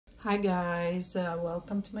Hi guys,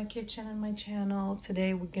 welcome to my kitchen and my channel.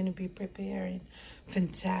 Today we're going to be preparing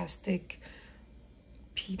fantastic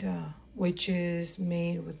pita, which is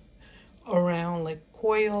made with around like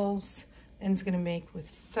coils, and it's going to make with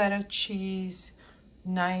feta cheese,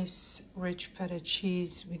 nice rich feta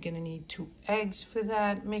cheese. We're going to need 2 eggs for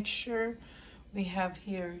that. Make sure we have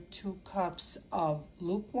here 2 cups of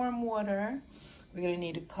lukewarm water. We're going to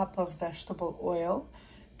need a cup of vegetable oil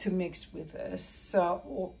to mix with this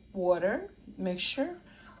water. Make sure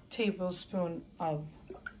tablespoon of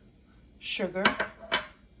sugar,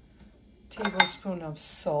 tablespoon of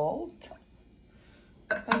salt,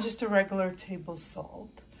 and just a regular table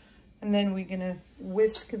salt. And then we're gonna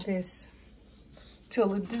whisk this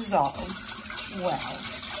till it dissolves well.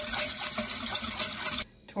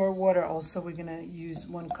 To our water also, we're gonna use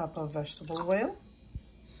 1 cup of vegetable oil.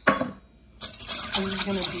 This is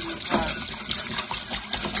gonna be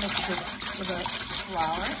mixed with the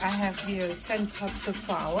flour. I have here 10 cups of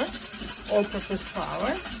flour, all-purpose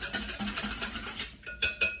flour.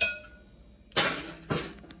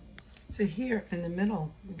 So here in the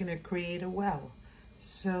middle, we're gonna create a well.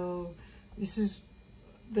 So this is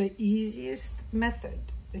the easiest method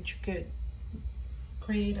that you could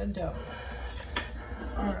create a dough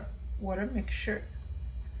or water mixture.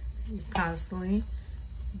 You constantly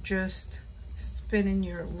just spinning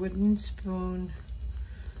your wooden spoon.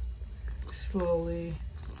 Slowly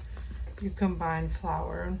you combine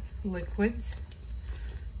flour and liquids,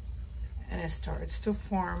 and it starts to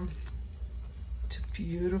form to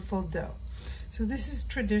beautiful dough. So this is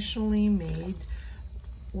traditionally made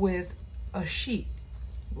with a sheet.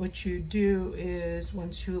 What you do is,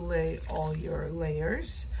 once you lay all your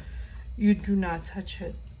layers, you do not touch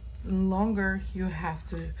it. Longer you have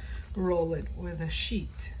to roll it with a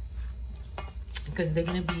sheet because they're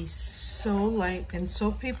going to be so light and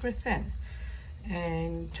so paper thin,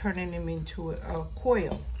 and turning them into a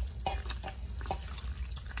coil.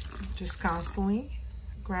 Just constantly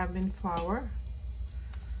grabbing flour,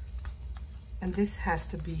 and this has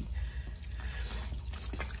to be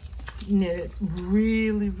knitted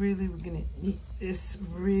really. We're gonna need this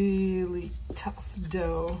really tough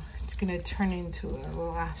dough. It's gonna turn into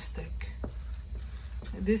elastic.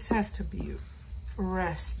 This has to be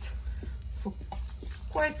rest for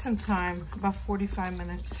quite some time, about 45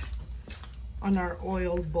 minutes on our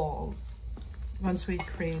oiled ball. Once we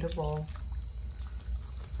create a ball,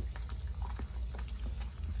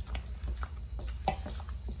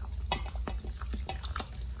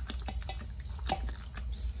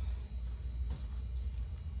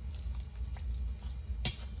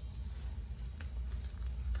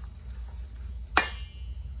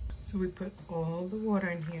 so we put all the water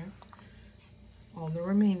in here, all the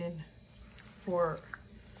remaining 4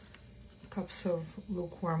 cups of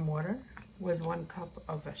lukewarm water with 1 cup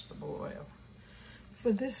of vegetable oil.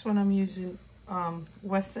 For this one, I'm using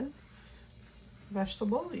Western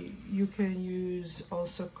vegetable. You can use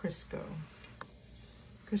also Crisco.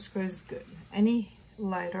 Crisco is good. Any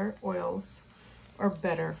lighter oils are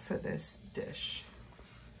better for this dish,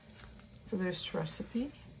 for this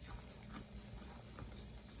recipe.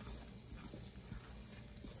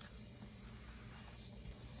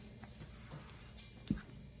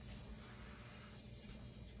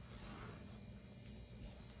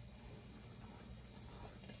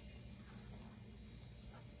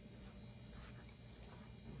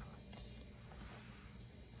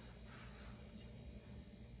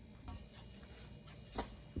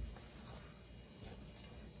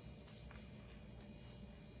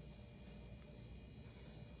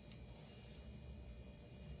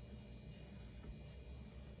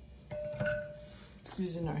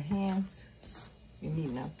 Using our hands, you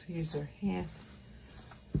need not to use our hands,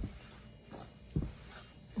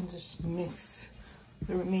 and just mix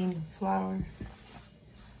the remaining flour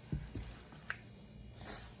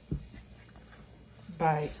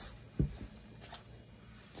by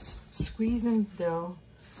squeezing the dough.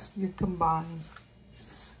 You combine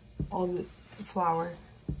all the flour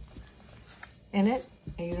in it,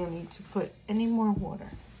 and you don't need to put any more water.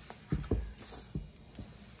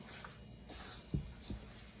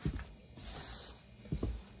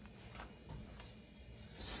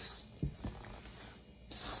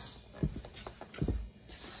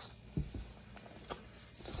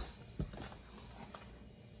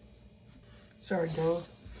 So our dough,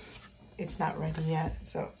 it's not ready yet,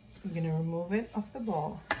 so we're gonna remove it off the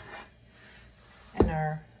ball, and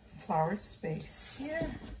our flour space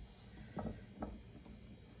here,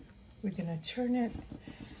 we're gonna turn it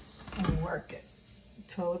and work it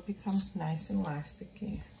until it becomes nice and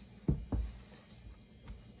elasticy.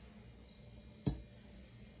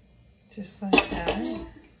 Just like that.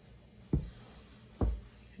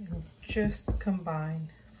 just combine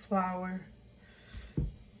flour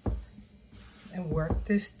and work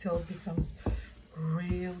this till it becomes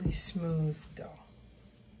really smooth dough.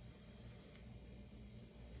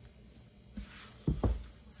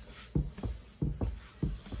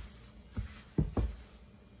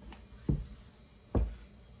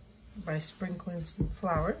 By sprinkling some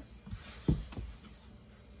flour,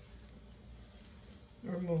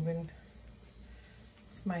 removing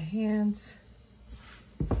my hands.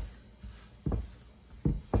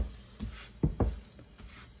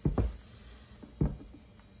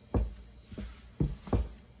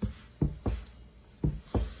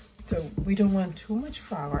 So we don't want too much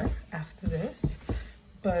flour after this,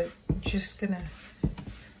 but just gonna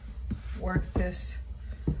work this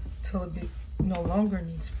till it no longer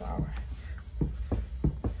needs flour.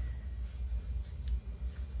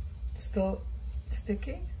 Still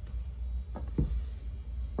sticky.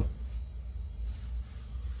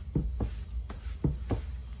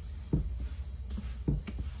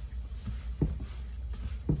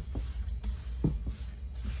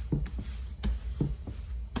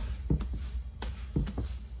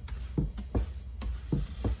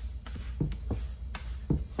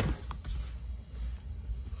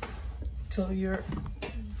 Till your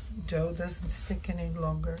dough doesn't stick any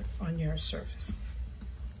longer on your surface.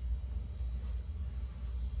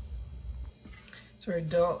 So our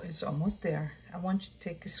dough is almost there. I want you to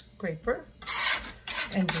take a scraper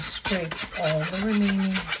and just scrape all the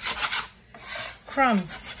remaining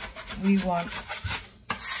crumbs. We want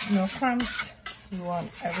no crumbs. We want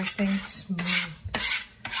everything smooth.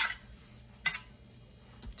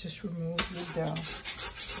 Just remove your dough.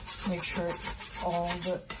 Make sure all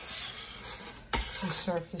the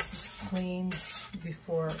surface is clean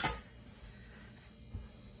before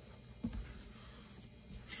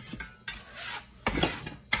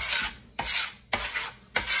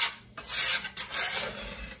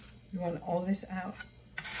you want all this out.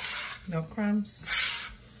 No crumbs,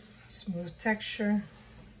 smooth texture,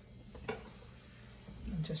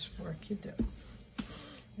 and just work your dough.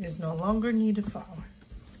 It is no longer needed flour.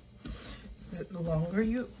 The longer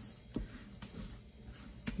you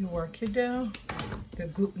work your dough, the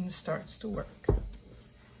gluten starts to work.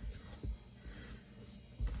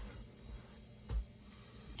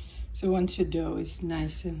 So once your dough is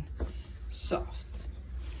nice and soft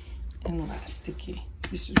and elasticy,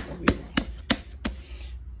 this is what we want.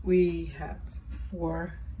 We have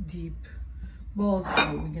 4 deep bowls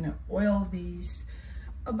here. We're gonna oil these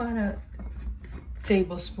about a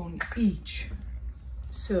tablespoon each.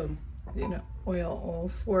 So we're gonna oil all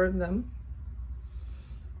 4 of them.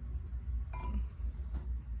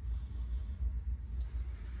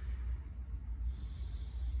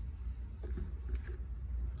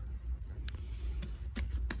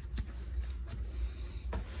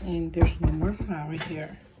 And there's no more flour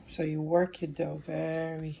here. So you work your dough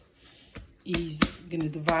very easy. You're gonna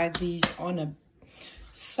divide these on a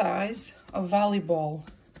size of volleyball.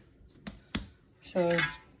 So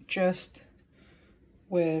just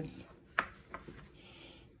with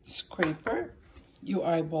scraper, you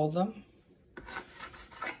eyeball them.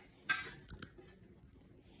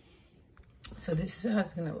 So this is how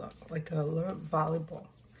it's gonna look, like a little volleyball.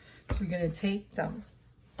 So we're gonna take them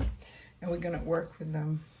and we're gonna work with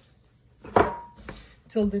them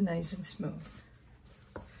till they're nice and smooth.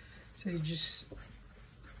 So you just,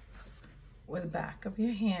 with the back of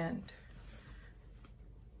your hand,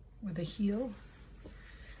 with the heel,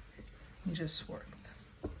 and just work them.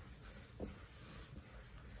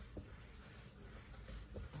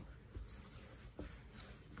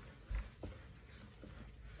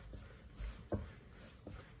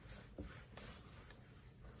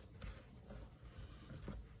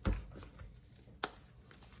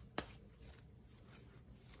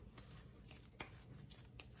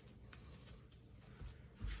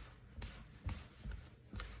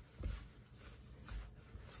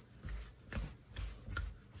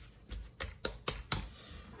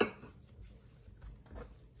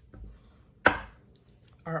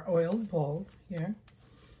 Our oiled bowl here,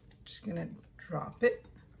 just gonna drop it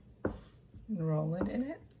and roll it in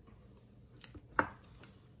it.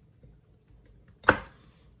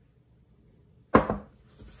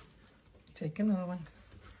 Take another one.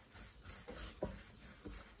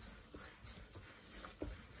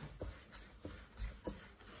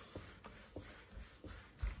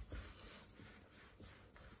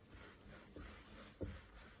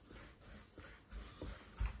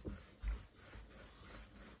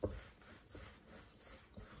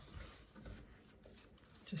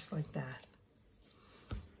 Just like that.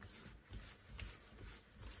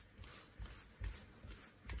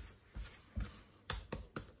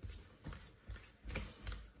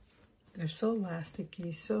 They're so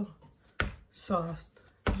elasticy, so soft.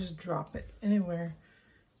 Just drop it anywhere.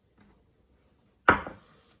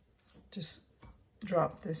 Just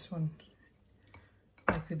drop this one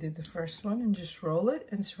like we did the first one and just roll it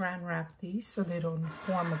and saran wrap these so they don't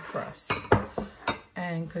form a crust,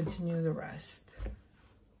 and continue the rest.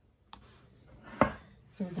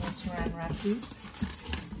 So we're going to saran wrap these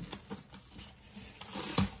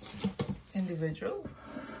individual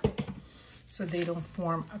so they don't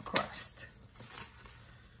form a crust.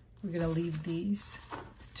 We're going to leave these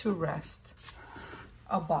to rest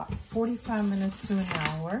about 45 minutes to an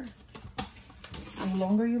hour. The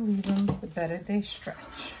longer you leave them, the better they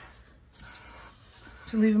stretch.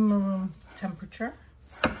 So leave them at room temperature.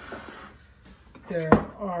 They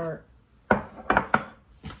are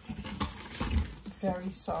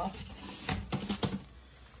very soft.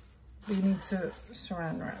 We need to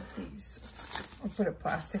saran wrap these or put a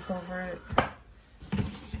plastic over it.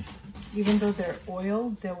 Even though they're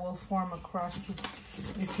oiled, they will form a crust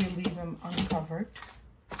if you leave them uncovered.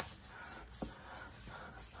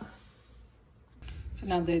 So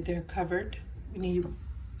now that they're covered, we need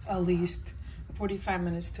at least 45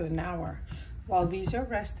 minutes to an hour. While these are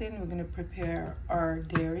resting, we're going to prepare our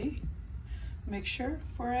dairy mixture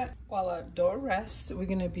for it. While our dough rests, we're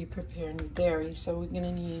going to be preparing dairy. So we're going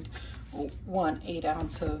to need 8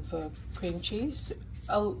 ounces of cream cheese,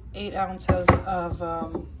 8 ounces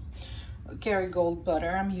of Kerrygold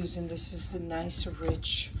butter. I'm using this is a nice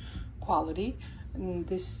rich quality, and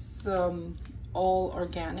this all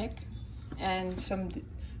organic, and some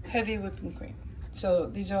heavy whipping cream. So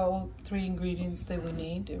these are all 3 ingredients that we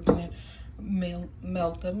need. We're going to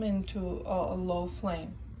melt them into a low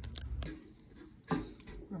flame.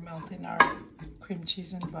 We're melting our cream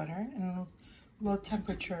cheese and butter in low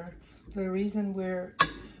temperature. The reason we're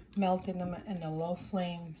melting them in a low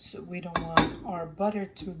flame, so we don't want our butter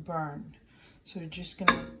to burn. So we're just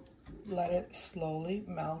gonna let it slowly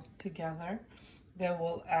melt together. Then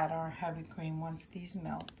we'll add our heavy cream once these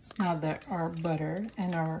melts. Now that our butter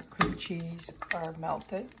and our cream cheese are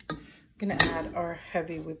melted, I'm gonna add our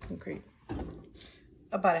heavy whipping cream,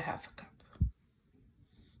 about a half a cup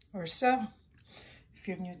or so. If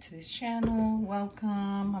you're new to this channel,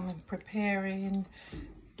 welcome. I'm preparing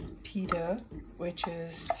pita, which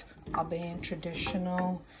is Albanian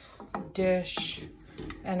traditional dish,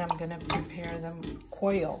 and I'm gonna prepare them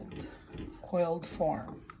coiled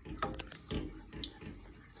form.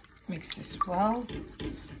 Mix this well,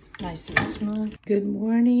 nice and smooth. Good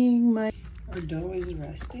morning, our dough is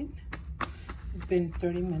resting. It's been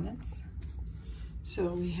 30 minutes.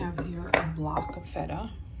 So we have here a block of feta,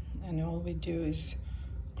 and all we do is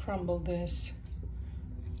crumble this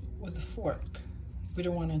with a fork. We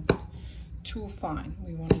don't want it too fine.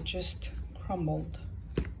 We want it just crumbled.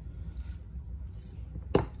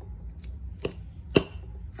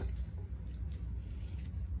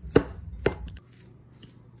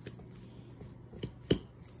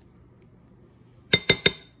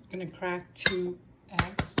 I'm gonna crack 2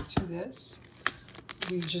 eggs to this.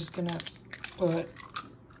 We're just gonna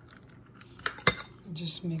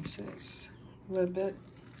just mix this a little bit.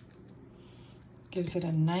 Gives it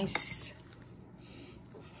a nice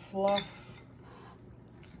fluff.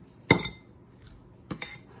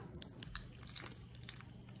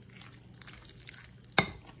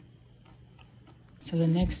 So the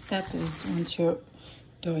next step is, once your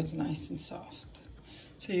dough is nice and soft,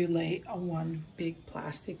 so you lay on one big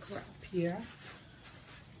plastic wrap here.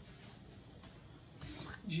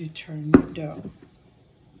 You turn your dough.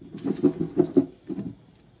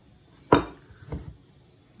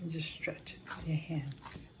 And just stretch it with your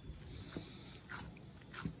hands.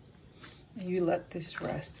 And you let this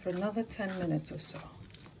rest for another 10 minutes or so.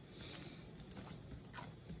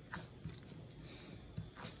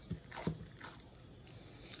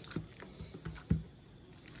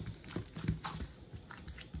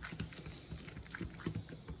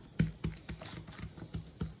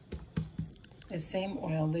 The same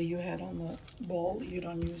oil that you had on the bowl, you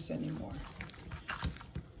don't use anymore.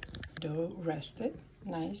 Dough rested,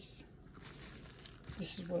 nice.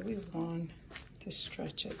 This is what we want to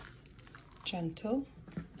stretch it. Gentle.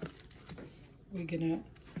 We're gonna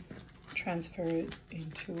transfer it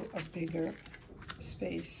into a bigger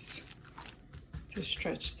space to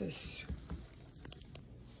stretch this.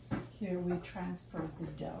 Here we transfer the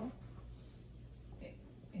dough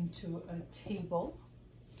into a table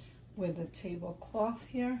with a tablecloth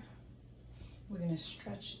here. We're going to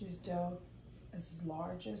stretch this dough as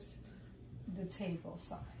large as the table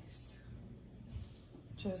size,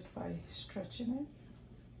 just by stretching it.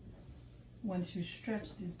 Once you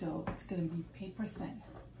stretch this dough, it's going to be paper thin.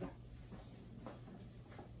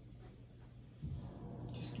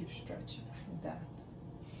 keep stretching like that.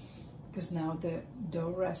 Because now the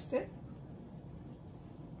dough rested,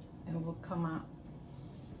 and will come out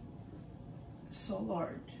so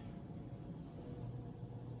large.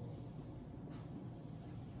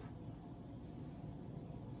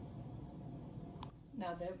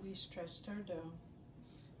 Now that we stretched our dough,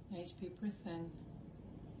 nice paper thin,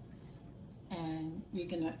 and we're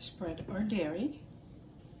gonna spread our dairy.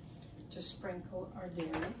 Just sprinkle our dairy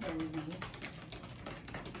that we made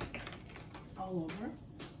all over.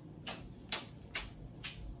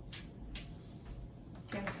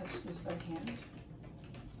 Can't touch this by hand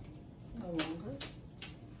no longer.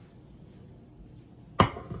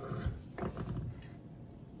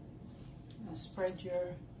 Now spread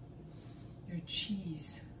your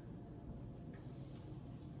cheese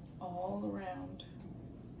all around.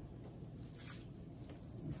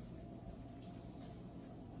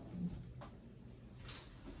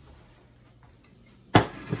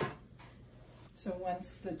 So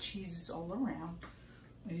once the cheese is all around,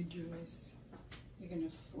 what you do is you're gonna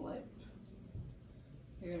flip.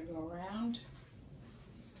 You're gonna go around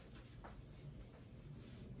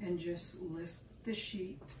and just lift the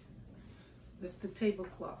sheet, lift the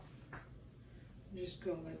tablecloth. Just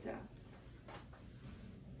go like that.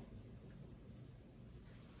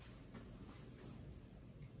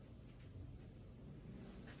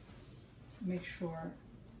 Make sure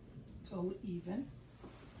it's all even.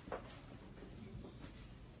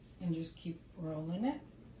 And just keep rolling it.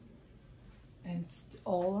 And it's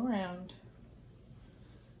all around.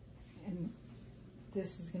 And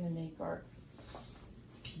this is gonna make our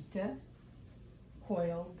pita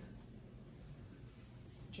coiled.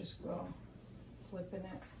 Just go flipping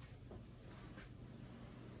it.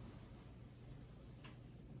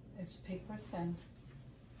 It's paper thin.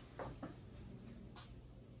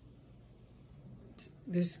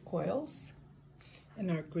 This coils in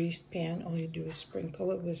our greased pan. All you do is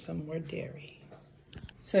sprinkle it with some more dairy.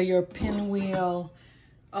 So your pinwheel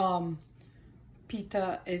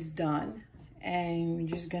pita is done, and we're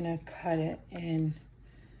just gonna cut it in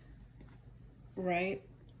right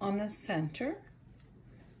on the center.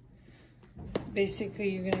 Basically,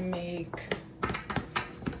 you're gonna make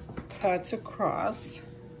cuts across,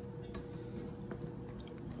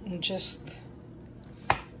 and just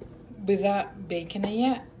without baking it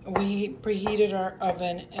yet. We preheated our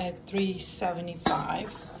oven at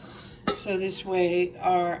 375. So this way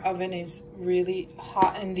our oven is really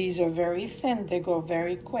hot, and these are very thin. They go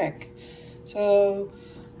very quick. So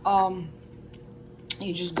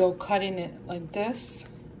you just go cutting it like this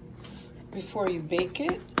before you bake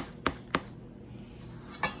it,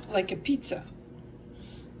 like a pizza.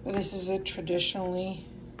 But this is a traditionally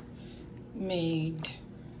made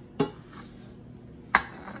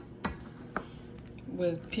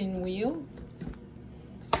with pinwheel.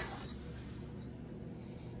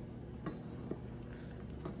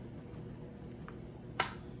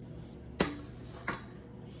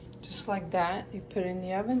 Just like that, you put it in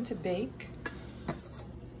the oven to bake.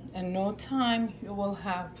 In no time, you will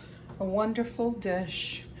have a wonderful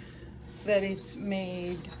dish that it's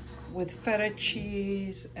made with feta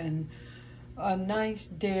cheese and a nice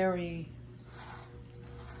dairy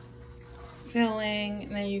filling,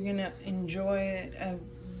 and then you're gonna enjoy it.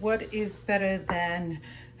 What is better than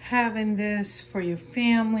having this for your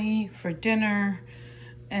family for dinner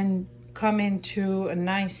and come into a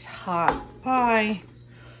nice hot pie?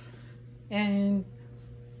 And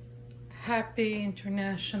happy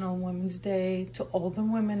International Women's Day to all the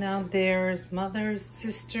women out there, as mothers,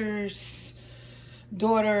 sisters,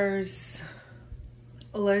 daughters.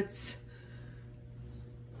 Let's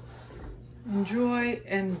enjoy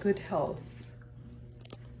and good health.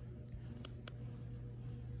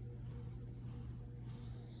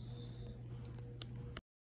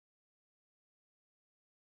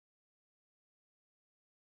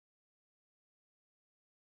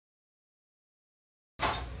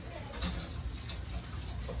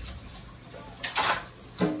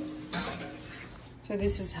 So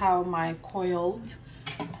this is how my coiled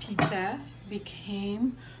pita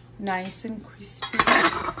became nice and crispy.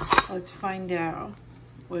 Let's find out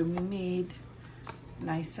when we made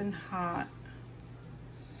nice and hot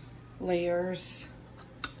layers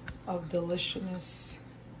of deliciousness.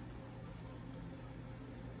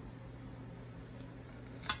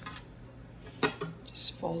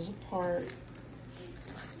 Just falls apart.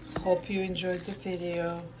 Hope you enjoyed the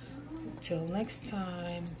video. Until next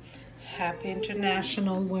time, happy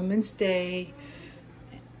International Women's Day.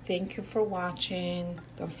 Thank you for watching.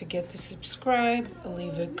 Don't forget to subscribe,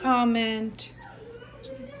 leave a comment.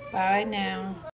 Bye now.